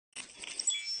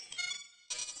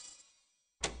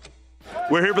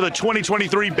We're here for the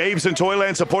 2023 Babes in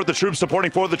Toyland. Support the troops,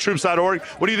 supporting forthetroops.org.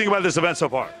 What do you think about this event so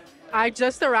far? I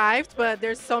just arrived, but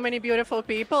there's so many beautiful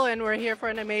people, and we're here for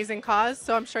an amazing cause,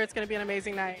 so I'm sure it's going to be an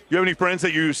amazing night. You have any friends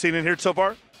that you've seen in here so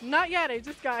far? Not yet. I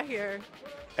just got here.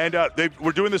 And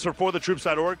we're doing this for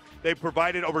forthetroops.org. They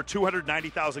provided over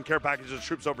 290,000 care packages to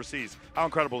troops overseas. How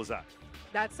incredible is that?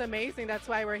 That's amazing. That's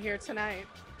why we're here tonight.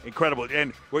 Incredible.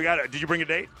 And did you bring a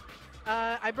date?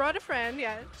 I brought a friend,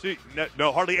 yes. See,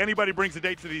 no, hardly anybody brings a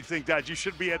date to these things, guys. You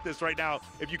should be at this right now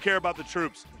if you care about the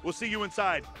troops. We'll see you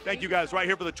inside. Thank you, guys, right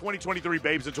here for the 2023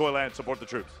 Babes in Toyland. Support the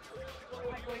troops.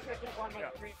 Yeah.